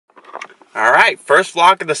Alright, first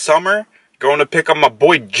vlog of the summer. Going to pick up my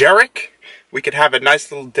boy Jarek. We could have a nice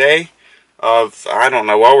little day of, I don't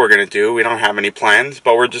know what we're going to do. We don't have any plans,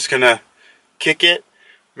 but we're just going to kick it.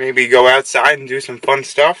 Maybe go outside and do some fun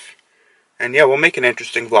stuff. And yeah, we'll make an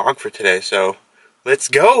interesting vlog for today, so let's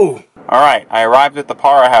go! Alright, I arrived at the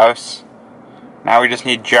Para house. Now we just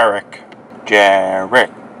need Jarek.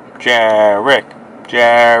 Jarek.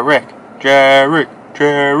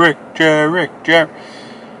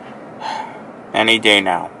 Any day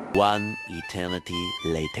now. One eternity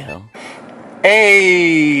later.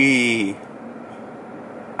 Hey!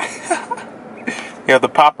 Yo, the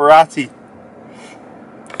paparazzi.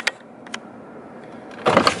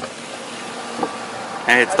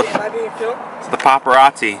 Hey, it's the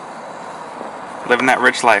paparazzi. Living that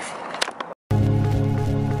rich life.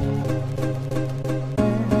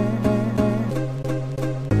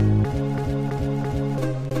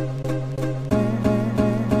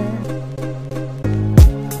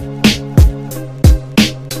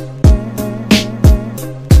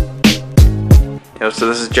 Yo, so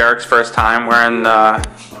this is Jarek's first time. We're in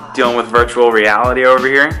dealing with virtual reality over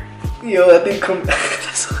here. Yo, that thing come.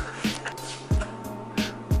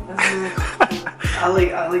 I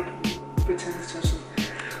like pretend to touch them.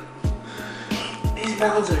 These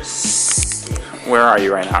mountains are sick. Where are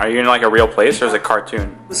you right now? Are you in like a real place or is it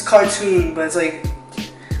cartoon? It's cartoon, but it's like,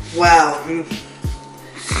 wow. I mean,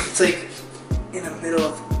 it's like in the middle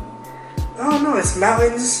of, I don't know, it's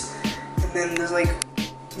mountains, and then there's like,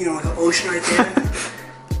 you know, like an ocean right there,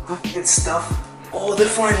 and stuff. Oh, they're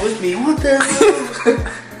flying with me. What the hell?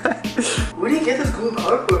 Where do you get this cool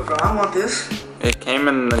artwork from? I want this. It came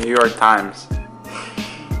in the New York Times.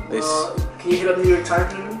 Can you hit up the New York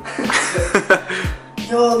Times?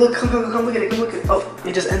 Yo, look, come look at it, come look at it. Oh,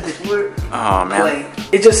 it just ended. We're playing.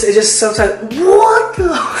 It just sometimes. What the?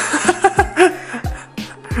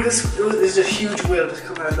 It's just huge whale just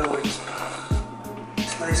coming out of nowhere.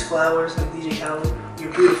 It's nice flowers and DJ Khaled.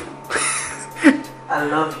 You're beautiful. I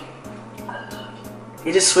love you.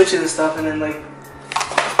 He just switches and stuff, and then like,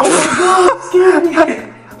 oh my god, scared me.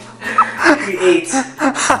 He ate.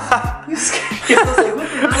 You scared me. I was like, what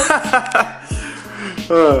the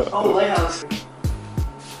hell? Oh, lighthouse.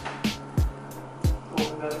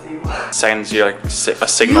 Sends you like a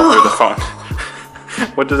signal through the phone.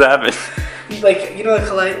 What does that mean? Like, you know,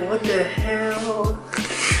 like, what the hell?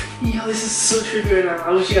 Yo, this is so trippy right now.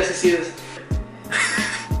 I wish you guys could see this.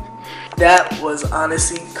 That was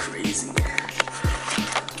honestly crazy.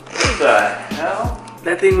 What the hell?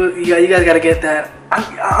 That thing was, you guys gotta get that.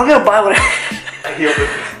 I'm gonna buy one.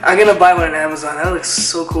 I'm gonna buy one on Amazon. That looks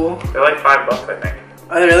so cool. They're like $5, I think.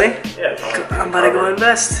 Are they really? Yeah. I'm about to go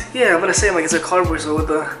invest. Yeah, I'm gonna say like it's a cardboard, so with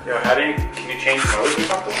the. Yo, can you change modes or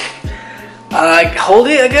something? Hold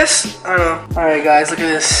it, I guess. I don't know. All right, guys, look at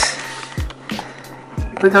this.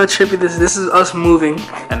 Look how trippy this is. This is us moving.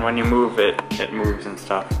 And when you move it, it moves and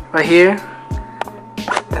stuff. Right here.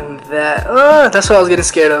 And that. That's what I was getting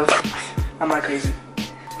scared of. I'm not crazy.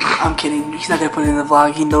 I'm kidding. He's not gonna put it in the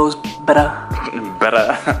vlog. He knows better.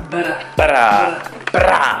 Better.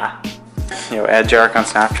 Yo, add Jarek on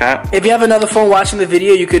Snapchat. If you have another phone watching the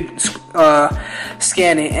video, you could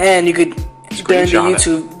scan it, and you could during the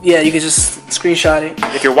YouTube. Yeah, you could just screenshot it.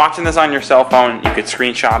 If you're watching this on your cell phone, you could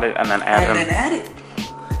screenshot it and then add him. And then add it.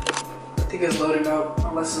 I think it's loading up,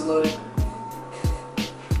 unless it's loading.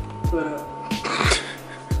 But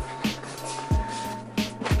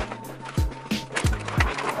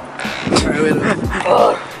Alright, wait a minute.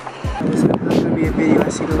 That's gonna be a video. I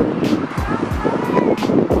see the little.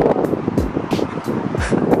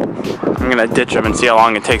 I'm gonna ditch him and see how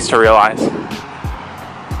long it takes to realize.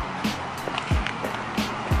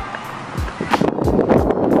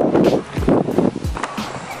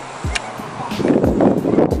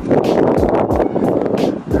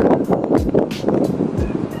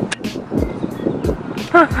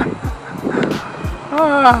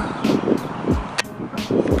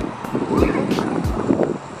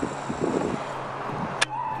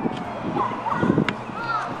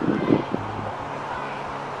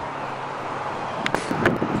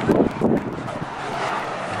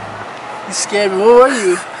 You scared me. Where were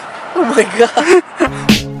you? Oh my god.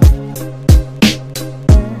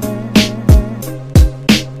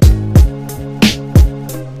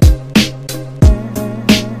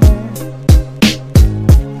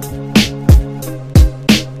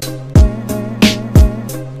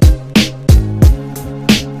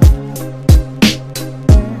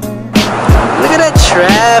 Look at that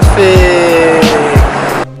traffic.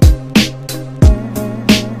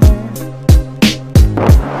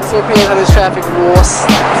 What's your opinion on this traffic, Ross?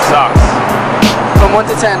 Sucks. From 1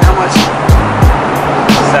 to 10, how much?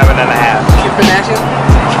 7.5.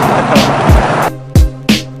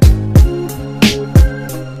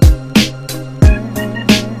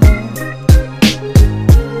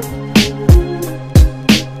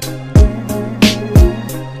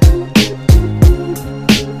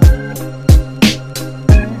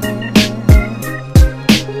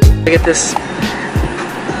 at this.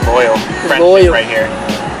 Loyal. Friendship Loyal. right here.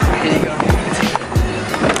 Here you go.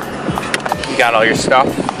 You got all your stuff.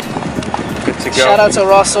 Good to go. Shout out to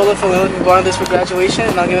Ross Solar for letting me borrow this for graduation,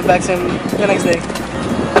 and I'll give it back to him the next day.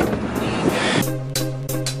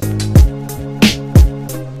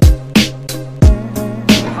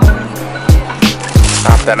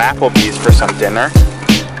 Stopped at Applebee's for some dinner.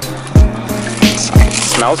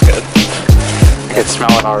 Smells good. I can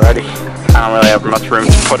smell it already. I don't really have much room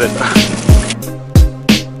to put it.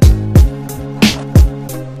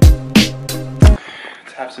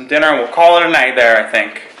 Let's have some dinner and we'll call it a night there, I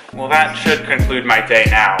think. Well, that should conclude my day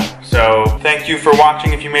now. So thank you for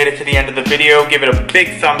watching. If you made it to the end of the video, give it a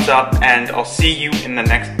big thumbs up and I'll see you in the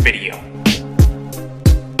next video.